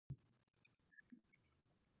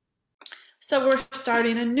So we're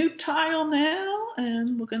starting a new tile now,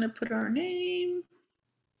 and we're going to put our name,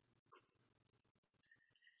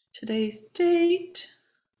 today's date,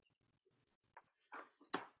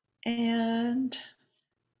 and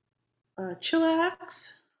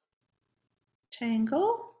chillax,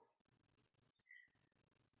 Tangle,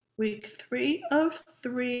 week 3 of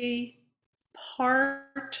 3,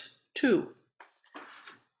 part 2.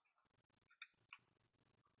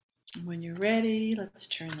 When you're ready, let's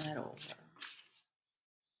turn that over.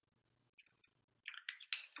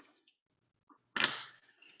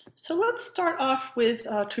 So let's start off with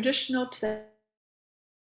traditional ZoomTangle.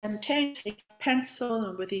 Take a pencil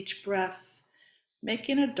and with each breath,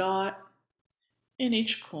 making a dot in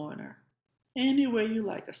each corner. Any way you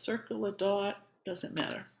like, a circle, a dot, doesn't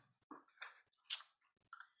matter.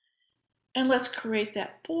 And let's create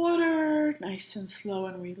that border, nice and slow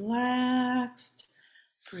and relaxed.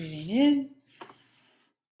 Breathing in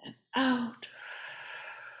and out.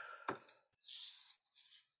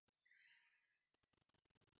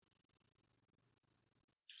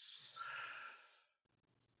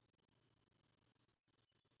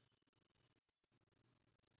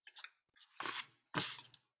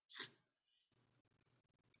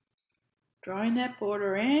 Drawing that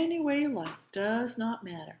border any way you like, does not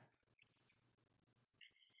matter.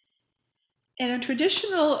 And in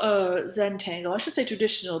traditional ZoomTangle, I should say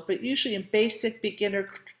traditional, but usually in basic beginner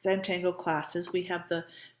ZoomTangle classes, we have the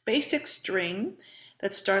basic string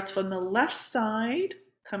that starts from the left side,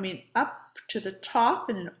 coming up to the top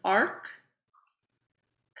in an arc,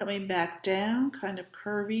 coming back down, kind of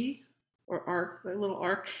curvy, or arc, a little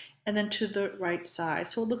arc, and then to the right side.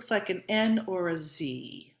 So it looks like an N or a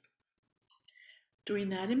Z. Doing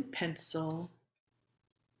that in pencil.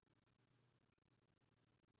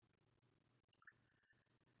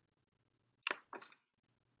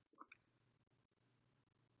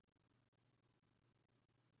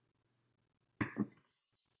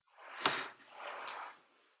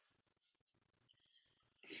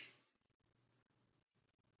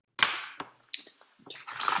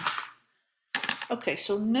 Okay,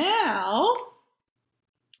 so now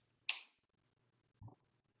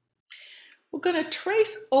we're going to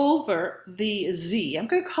trace over the Z. I'm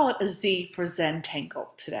going to call it a Z for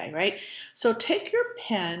ZoomTangle today, right? So take your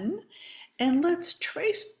pen and let's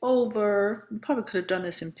trace over, you probably could have done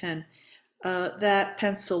this in pen, that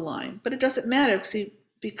pencil line, but it doesn't matter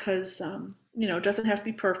because you know, it doesn't have to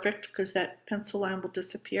be perfect because that pencil line will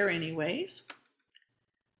disappear anyways.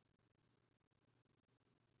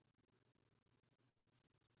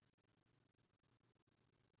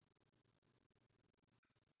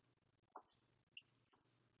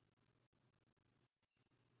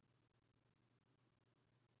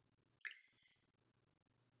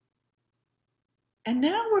 And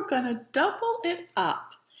now we're going to double it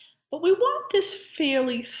up. But we want this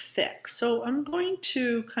fairly thick. So I'm going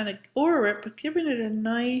to kind of aura it, but giving it a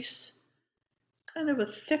nice kind of a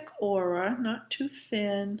thick aura, not too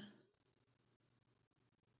thin.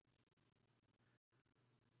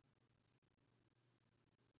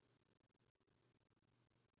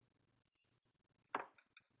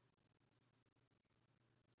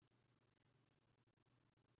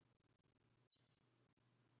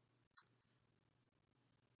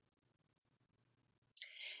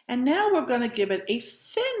 And now we're going to give it a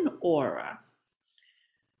thin aura.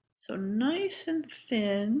 So nice and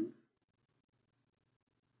thin,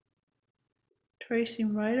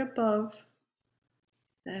 tracing right above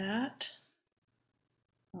that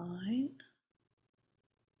line.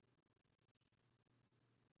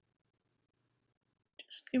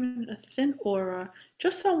 Just giving it a thin aura,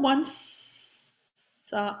 just on one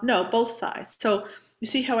side, no, both sides. So you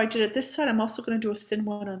see how I did it this side? I'm also going to do a thin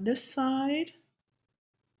one on this side.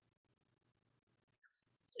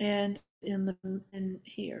 And in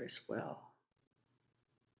here as well.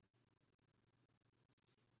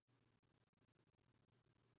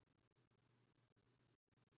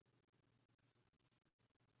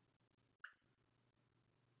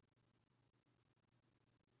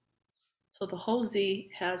 So the whole Z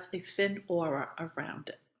has a thin aura around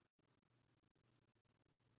it.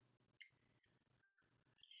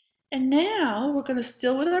 And now we're going to,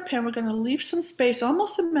 still with our pen, we're going to leave some space,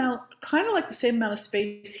 almost amount, kind of like the same amount of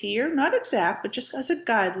space here, not exact, but just as a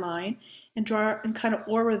guideline, and draw and kind of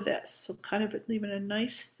aura this. So kind of leaving a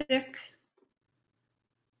nice thick,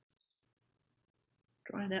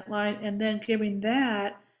 drawing that line, and then giving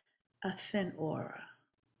that a thin aura.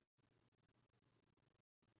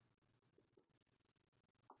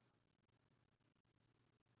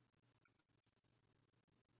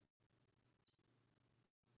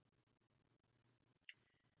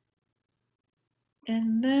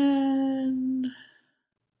 And then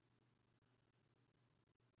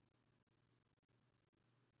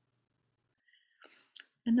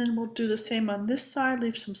we'll do the same on this side,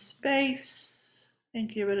 leave some space and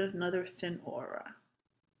give it another thin aura.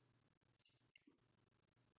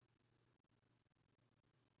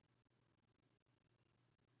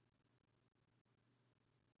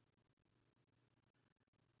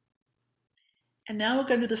 And now we're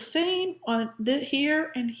going to do the same on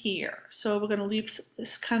here and here. So we're going to leave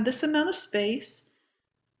this amount of space,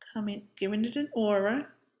 giving it an aura,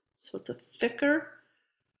 so it's a thicker,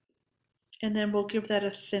 and then we'll give that a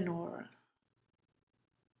thin aura.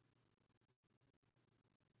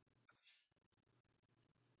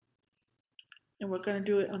 And we're going to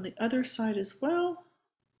do it on the other side as well.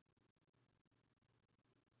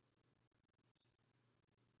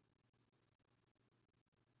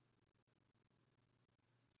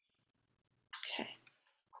 Okay.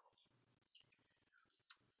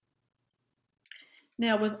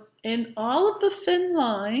 Now within all of the thin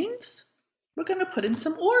lines, we're going to put in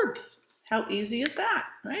some orbs. How easy is that,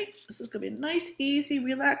 right? This is going to be a nice, easy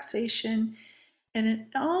relaxation. And in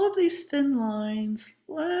all of these thin lines,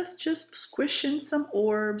 let's just squish in some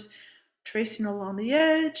orbs, tracing along the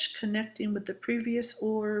edge, connecting with the previous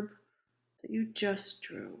orb that you just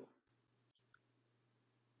drew.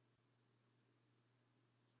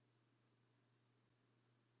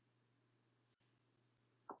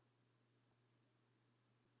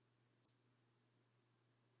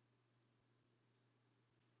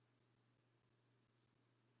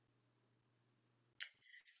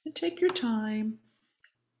 And take your time.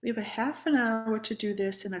 We have a half an hour to do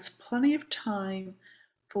this, and that's plenty of time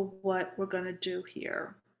for what we're going to do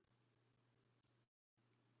here.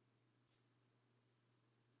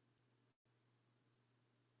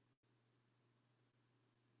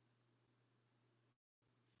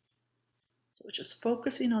 So we're just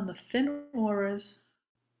focusing on the thin auras,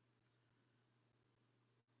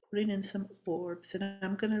 putting in some orbs, and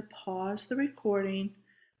I'm going to pause the recording.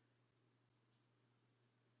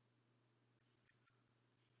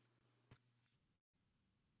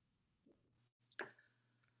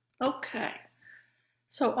 Okay.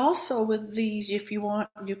 So also with these, if you want,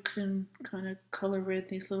 you can kind of color in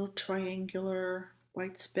these little triangular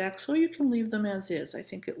white specks, or you can leave them as is. I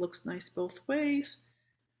think it looks nice both ways.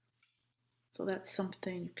 So that's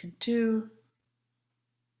something you can do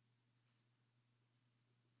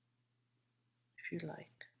if you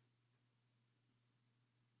like.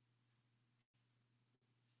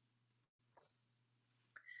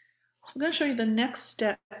 So I'm going to show you the next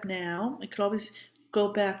step now. I could always go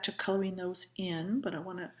back to coloring those in, but I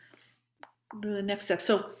want to do the next step.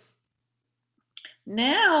 So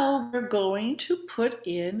now we're going to put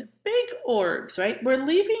in big orbs, right? We're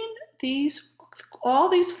leaving all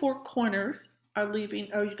these four corners are you're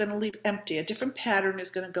going to leave empty. A different pattern is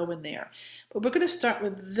going to go in there. But we're going to start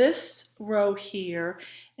with this row here,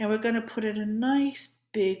 and we're going to put in a nice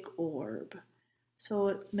big orb.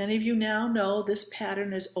 So many of you now know this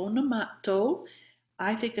pattern is Zonomato.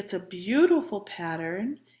 I think it's a beautiful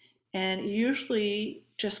pattern, and it usually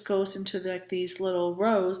just goes into like these little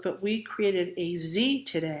rows, but we created a Z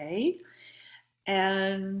today,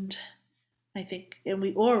 and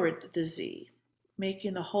we ordered the Z,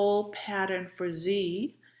 making the whole pattern for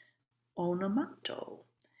Z Zonomato.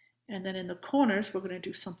 And then in the corners, we're going to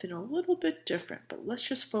do something a little bit different, but let's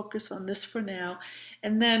just focus on this for now.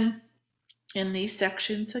 And then in these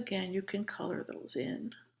sections, again, you can color those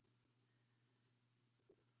in.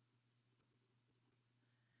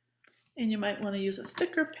 And you might want to use a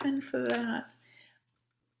thicker pen for that.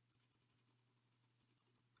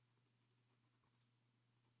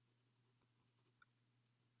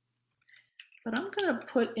 But I'm going to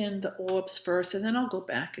put in the orbs first, and then I'll go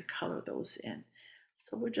back and color those in.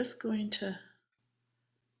 So we're just going to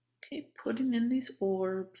keep putting in these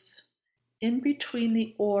orbs in between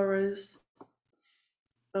the auras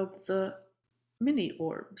of the mini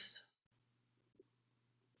orbs.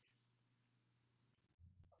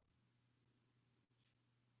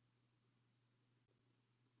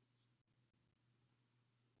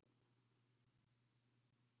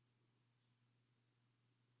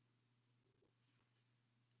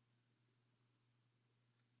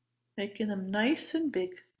 Making them nice and big.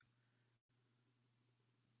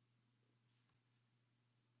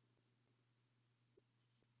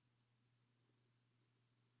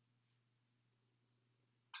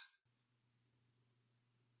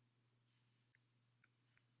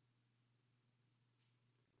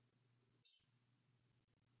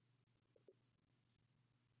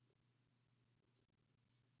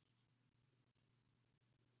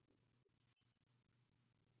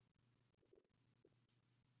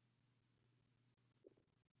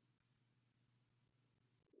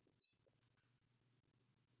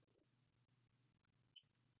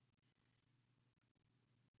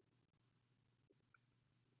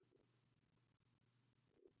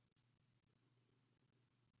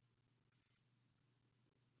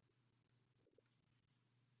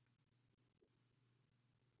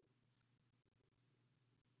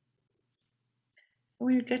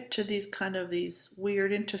 when you get to these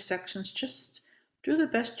weird intersections, just do the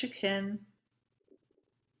best you can.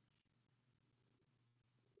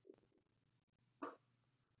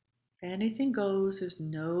 Anything goes. There's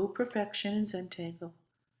no perfection in ZenTangle.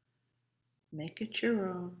 Make it your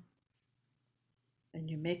own. And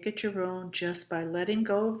you make it your own just by letting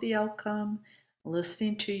go of the outcome,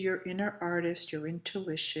 listening to your inner artist, your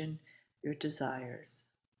intuition, your desires.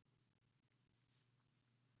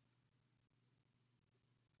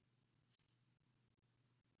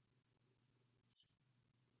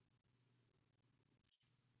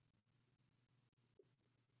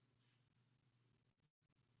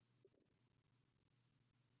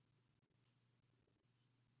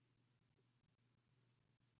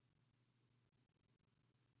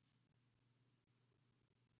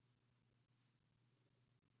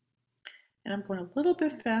 And I'm going a little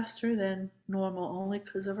bit faster than normal only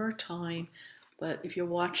because of our time. But if you're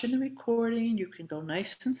watching the recording, you can go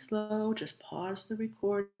nice and slow. Just pause the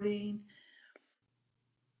recording.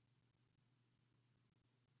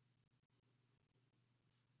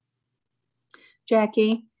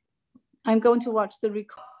 Jackie, I'm going to watch the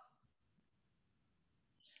recording.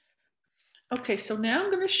 Okay, so now I'm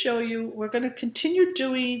going to show you, we're going to continue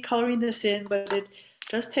coloring this in, but it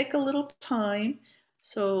does take a little time.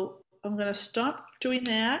 So I'm going to stop doing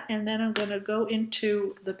that, and then I'm going to go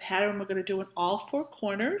into the pattern we're going to do in all four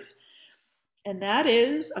corners. And that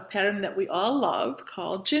is a pattern that we all love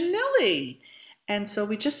called Janelli. And so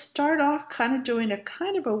we just start off kind of doing a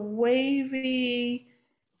kind of a wavy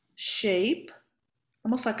shape,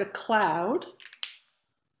 almost like a cloud.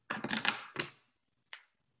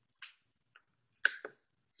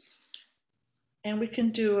 And we can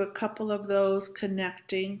do a couple of those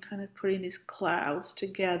connecting, kind of putting these clouds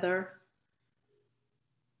together.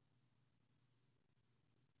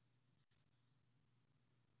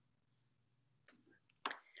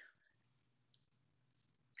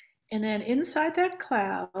 And then inside that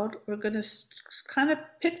cloud, we're going to kind of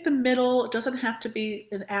pick the middle. It doesn't have to be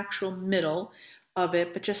an actual middle of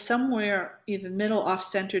it, but just somewhere, either middle,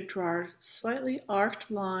 off-center, draw a slightly arced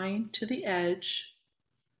line to the edge.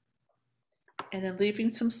 And then leaving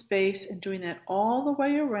some space and doing that all the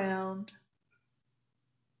way around.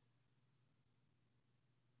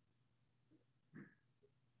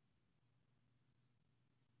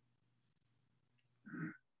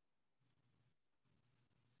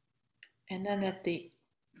 And then at the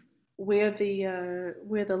where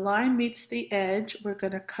the line meets the edge, we're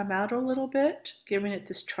going to come out a little bit, giving it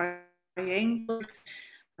this triangle,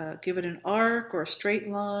 give it an arc or a straight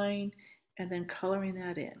line, and then coloring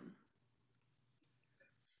that in.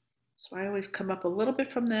 So I always come up a little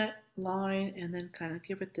bit from that line and then kind of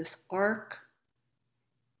give it this arc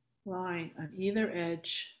line on either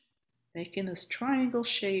edge, making this triangle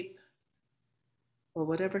shape, or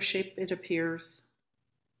whatever shape it appears,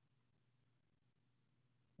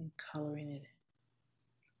 and coloring it in.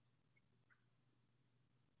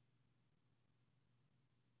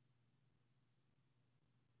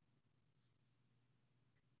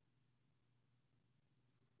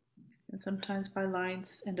 And sometimes my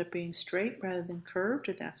lines end up being straight rather than curved,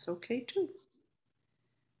 and that's okay too.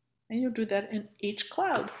 And you'll do that in each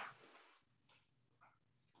cloud.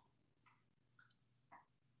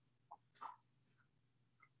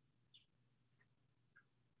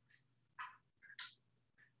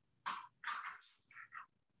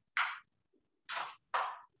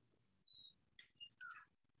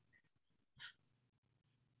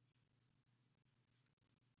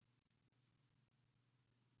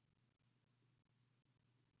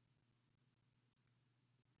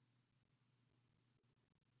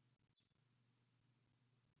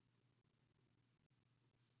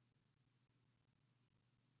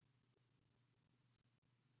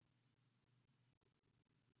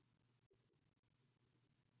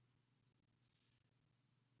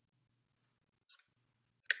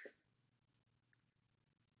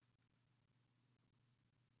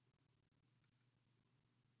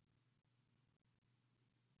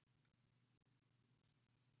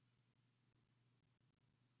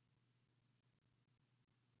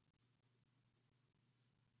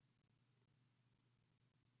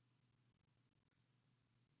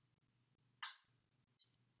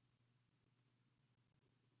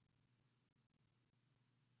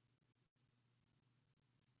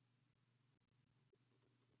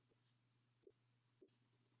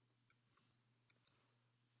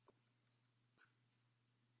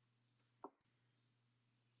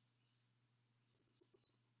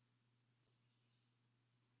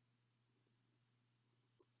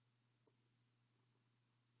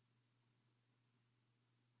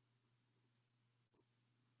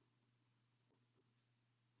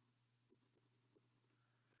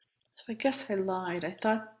 So I guess I lied. I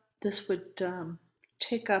thought this would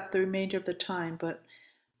take up the remainder of the time, but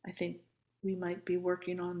I think we might be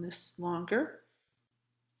working on this longer.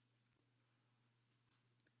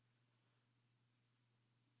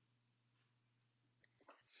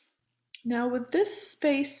 Now with this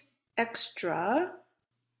space extra,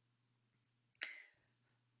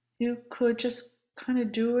 you could just kind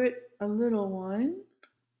of do it a little one.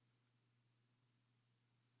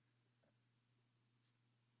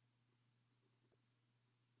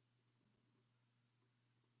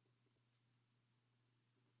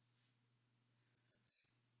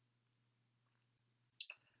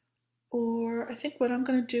 Or I think what I'm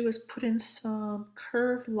going to do is put in some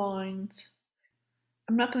curved lines.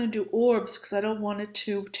 I'm not going to do orbs because I don't want it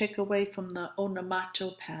to take away from the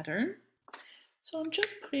Zonomato pattern. So I'm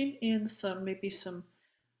just putting in some, maybe some,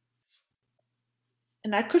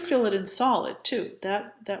 and I could fill it in solid too.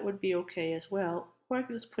 That would be okay as well. Or I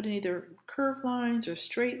could just put in either curved lines or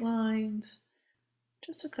straight lines,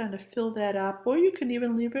 just to kind of fill that up. Or you can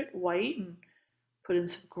even leave it white and put in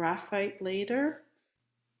some graphite later.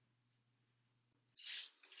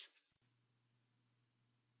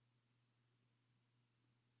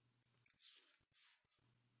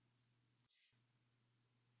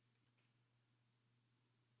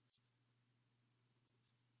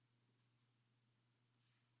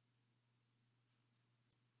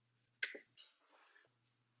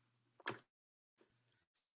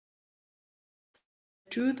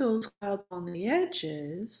 Drew those clouds on the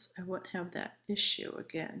edges, I won't have that issue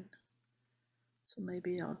again. So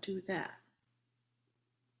maybe I'll do that.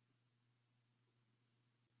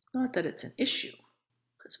 Not that it's an issue,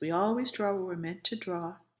 because we always draw what we're meant to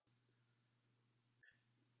draw.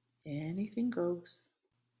 Anything goes.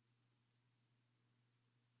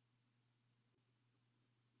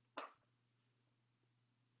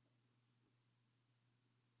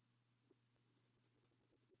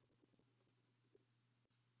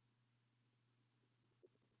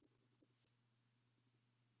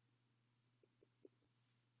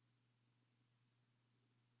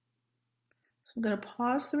 So I'm going to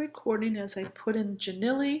pause the recording as I put in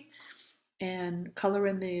Janilli and color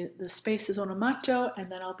in the spaces on Zonomato, and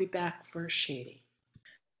then I'll be back for shading.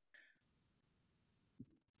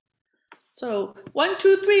 So 1,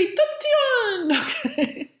 2, 3, tution!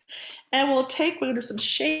 Okay. And we'll do some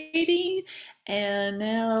shading. And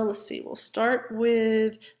now let's see, we'll start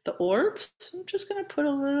with the orbs. I'm just going to put a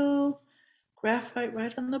little graphite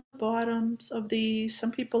right on the bottoms of these.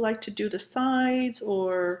 Some people like to do the sides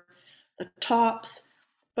or the tops,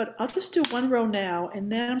 but I'll just do one row now,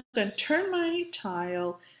 and then I'm going to turn my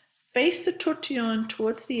tile, face the tortillon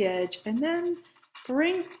towards the edge, and then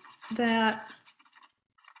bring that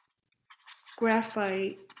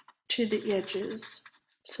graphite to the edges.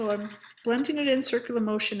 So I'm blending it in circular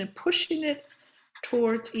motion and pushing it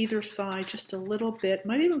towards either side just a little bit.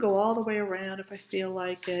 Might even go all the way around if I feel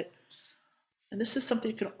like it. And this is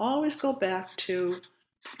something you can always go back to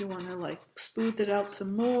if you want to like smooth it out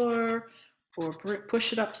some more or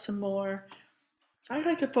push it up some more. So I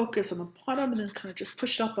like to focus on the bottom and then kind of just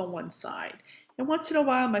push it up on one side. And once in a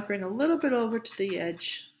while I might bring a little bit over to the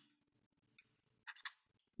edge.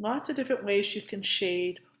 Lots of different ways you can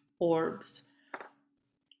shade orbs.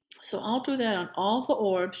 So I'll do that on all the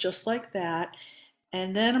orbs just like that.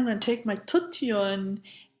 And then I'm going to take my tortillon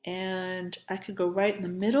and I could go right in the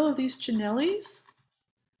middle of these Janellis.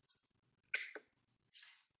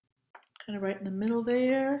 Kind of right in the middle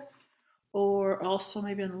there. Or also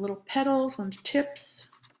maybe on the little petals, on the tips.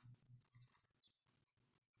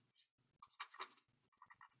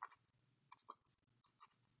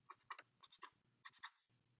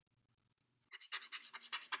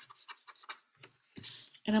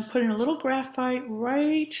 And I'm putting a little graphite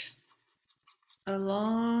right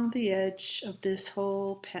along the edge of this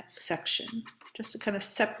whole section, just to kind of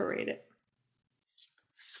separate it.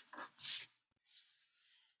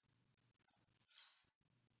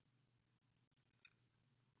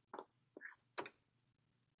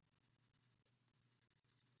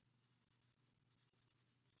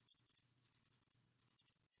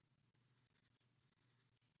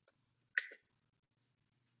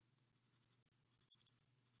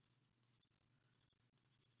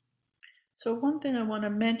 So one thing I want to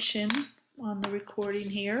mention on the recording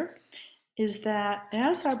here is that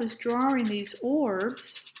as I was drawing these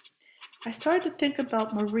orbs, I started to think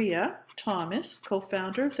about Maria Thomas,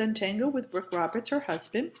 co-founder of ZoomTangle with Brooke Roberts, her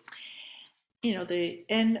husband. You know,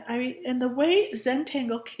 and the way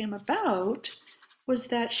ZoomTangle came about was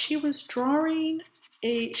that she was drawing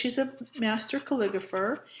she's a master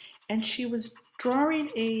calligrapher, and she was drawing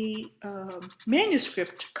a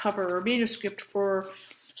manuscript cover or manuscript for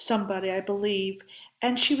somebody, I believe,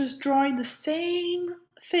 and she was drawing the same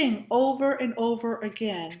thing over and over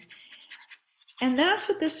again. And that's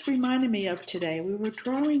what this reminded me of today. We were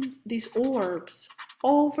drawing these orbs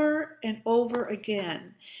over and over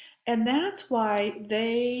again. And that's why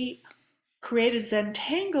they created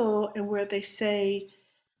ZenTangle, and where they say,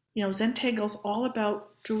 ZenTangle is all about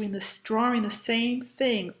drawing the same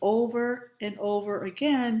thing over and over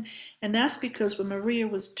again. And that's because when Maria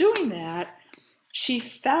was doing that, she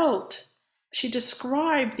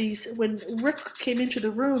described these, when Rick came into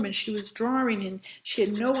the room and she was drawing and she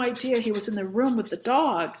had no idea he was in the room with the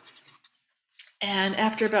dog. And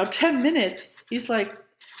after about 10 minutes, he's like,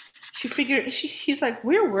 he's like,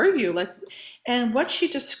 where were you? And what she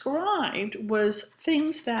described was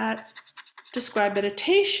things that describe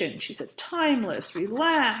meditation. She said, timeless,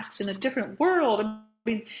 relaxed, in a different world. I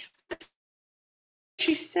mean,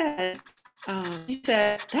 she said,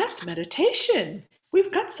 that's meditation.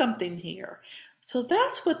 We've got something here. So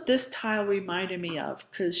that's what this tile reminded me of,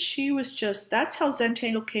 because that's how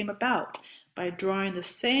ZenTangle came about, by drawing the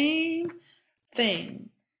same thing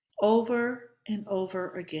over and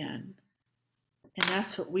over again. And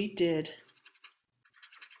that's what we did.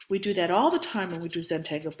 We do that all the time when we do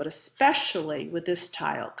ZenTangle, but especially with this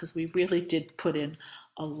tile, because we really did put in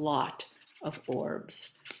a lot of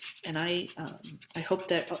orbs. And I hope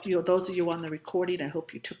that those of you on the recording, I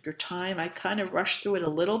hope you took your time. I kind of rushed through it a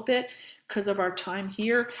little bit because of our time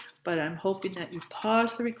here, but I'm hoping that you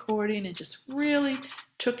paused the recording and just really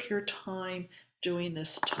took your time doing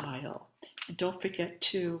this tile. And don't forget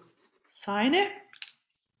to sign it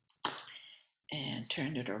and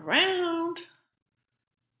turn it around.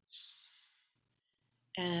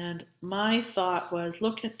 And my thought was,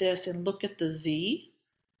 look at this and look at the Z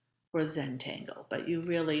for ZenTangle, but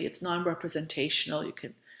it's non-representational. You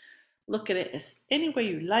can look at it as any way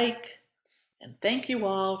you like. And thank you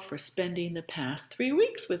all for spending the past 3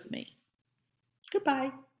 weeks with me.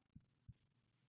 Goodbye.